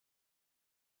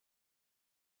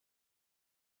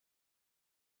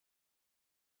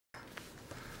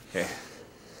Okay.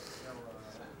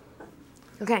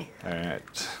 Okay. All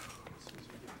right.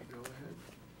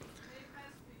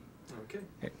 Okay.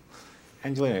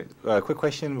 Angelina, quick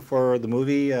question before the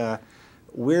movie.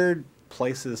 Weird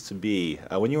places to be.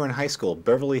 When you were in high school,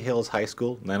 Beverly Hills High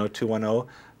School, 90210,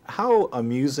 how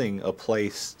amusing a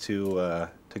place to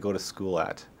go to school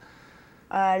at?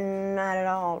 Not at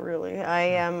all, really.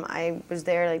 I was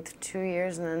there like 2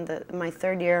 years, and then my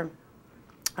third year,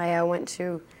 I went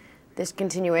to this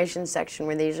continuation section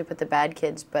where they usually put the bad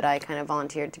kids, but I kind of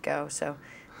volunteered to go. So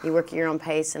you work at your own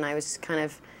pace, and I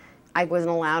wasn't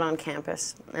allowed on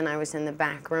campus, and I was in the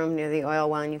back room near the oil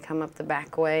well, and you come up the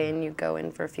back way, and you go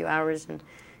in for a few hours, and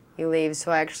you leave.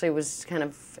 So I actually was kind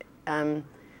of, I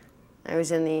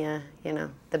was in the,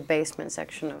 the basement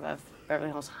section of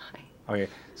Beverly Hills High. Okay,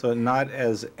 so not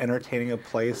as entertaining a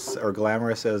place or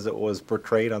glamorous as it was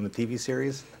portrayed on the TV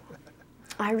series?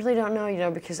 I really don't know,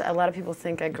 because a lot of people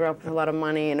think I grew up with a lot of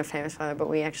money and a famous father, but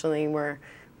we actually were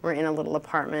in a little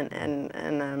apartment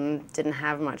and didn't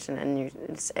have much, and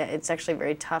it's actually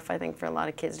very tough, I think, for a lot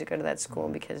of kids to go to that school,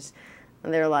 because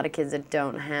there are a lot of kids that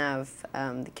don't have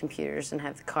the computers and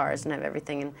have the cars and have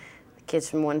everything, and kids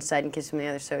from one side and kids from the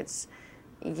other. So it's,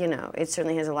 it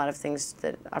certainly has a lot of things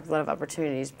a lot of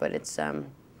opportunities, but it's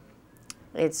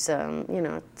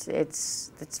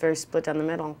very split down the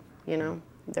middle.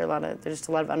 There's just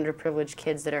a lot of underprivileged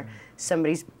kids that are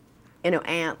somebody's,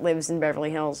 aunt lives in Beverly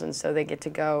Hills, and so they get to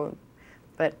go,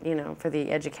 but for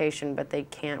the education, but they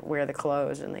can't wear the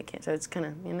clothes, and they can't. So it's kind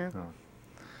of, Oh.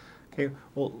 Okay,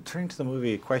 well, turning to the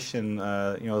movie, a question.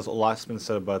 There's a lot's been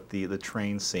said about the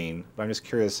train scene, but I'm just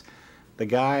curious. The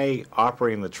guy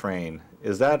operating the train,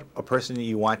 is that a person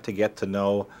you want to get to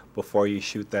know before you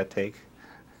shoot that take?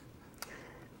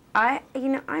 I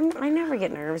never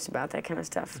get nervous about that kind of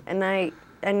stuff, and I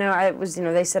know I was,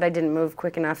 they said I didn't move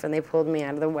quick enough, and they pulled me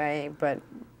out of the way, but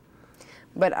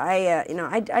I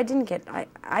didn't get,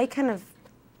 I kind of,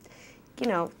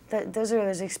 those are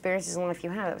those experiences in life you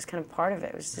have. That was kind of part of it.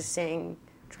 It was just seeing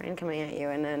a train coming at you,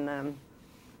 and then,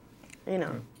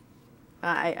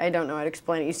 I don't know how to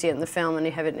explain it. You see it in the film, and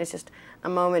you have it, and it's just a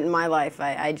moment in my life.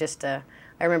 I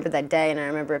remember that day, and I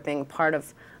remember it being part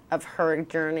of her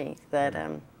journey that,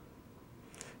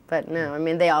 but no, I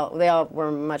mean, they all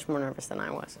were much more nervous than I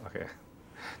was. Okay.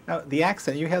 Now, the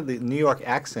accent, you have the New York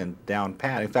accent down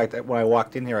pat. In fact, when I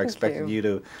walked in here, I expected you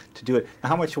to do it. Now,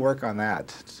 how much work on that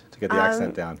to get the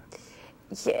accent down?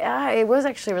 Yeah, it was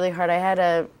actually really hard.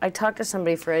 I talked to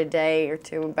somebody for a day or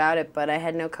two about it, but I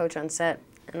had no coach on set,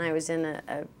 and I was in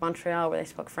a Montreal where they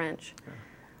spoke French. Okay.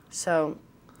 So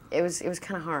it was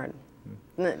kind of hard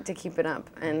to keep it up,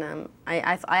 and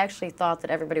I actually thought that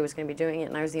everybody was going to be doing it,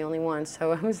 and I was the only one,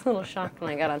 so I was a little shocked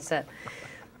when I got on set.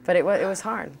 But it was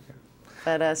hard.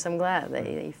 But so I'm glad that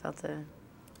you felt it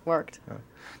worked.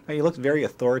 Now, you looked very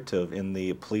authoritative in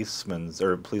the policeman's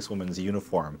or policewoman's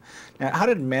uniform. Now, how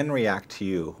did men react to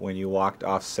you when you walked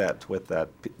off set with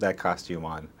that costume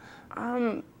on?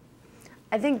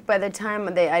 I think by the time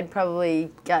they probably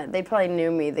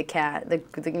knew me,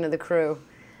 the crew.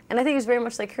 And I think it was very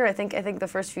much like her. I think the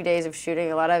first few days of shooting,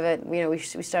 a lot of it, we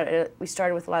started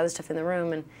with a lot of the stuff in the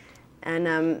room, and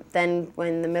then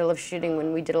when the middle of shooting,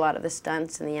 when we did a lot of the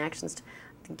stunts and the actions,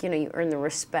 I think you earn the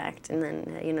respect, and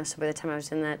then so by the time I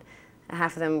was in that,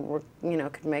 half of them were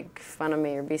could make fun of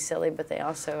me or be silly, but they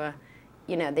also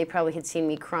they probably had seen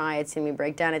me cry, had seen me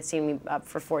break down, had seen me up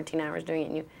for 14 hours doing it,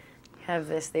 and you have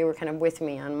this. They were kind of with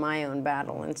me on my own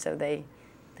battle, and so they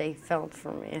felt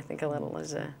for me, I think, a little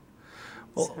as a.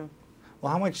 Well,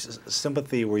 how much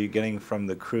sympathy were you getting from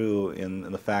the crew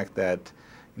in the fact that,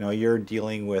 you're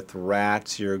dealing with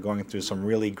rats, you're going through some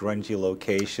really grungy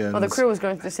locations? Well, the crew was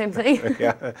going through the same thing.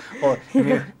 Yeah. Well,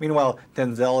 meanwhile,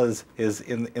 Denzel is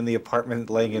in the apartment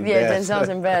laying in bed. Yeah, Denzel's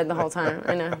in bed the whole time.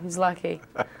 I know, he's lucky.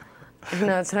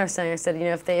 That's what I was saying. I said,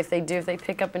 if they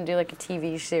pick up and do like a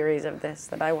TV series of this,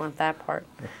 that I want that part.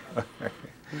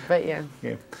 But yeah.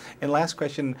 Yeah. And last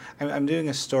question, I'm doing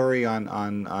a story on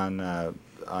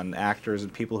actors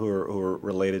and people who are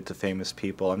related to famous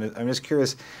people. I'm just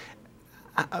curious,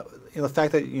 the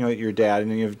fact that your dad,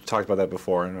 and you've talked about that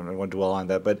before, and I don't want to dwell on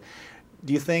that, but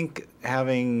do you think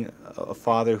having a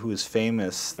father who is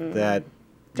famous that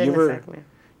didn't affect me?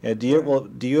 Yeah.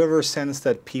 Do you ever sense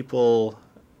that people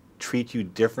treat you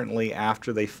differently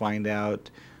after they find out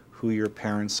who your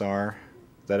parents are?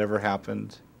 Has that ever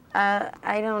happened?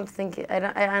 I don't think.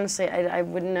 I honestly, I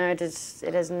wouldn't know. It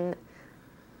hasn't.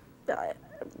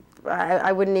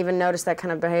 I wouldn't even notice that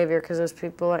kind of behavior because those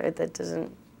people. That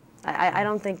doesn't. I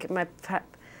don't think my. I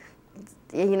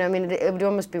mean, it would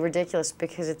almost be ridiculous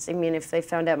because it's. I mean, if they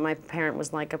found out my parent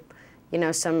was like a,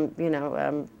 some,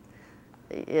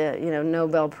 you know,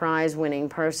 Nobel Prize winning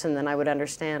person, then I would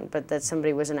understand. But that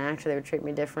somebody was an actor, they would treat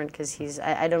me different because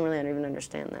I don't really even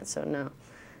understand that. So no.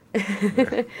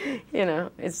 You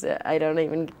know, it's I don't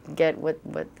even get what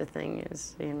the thing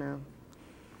is. You know.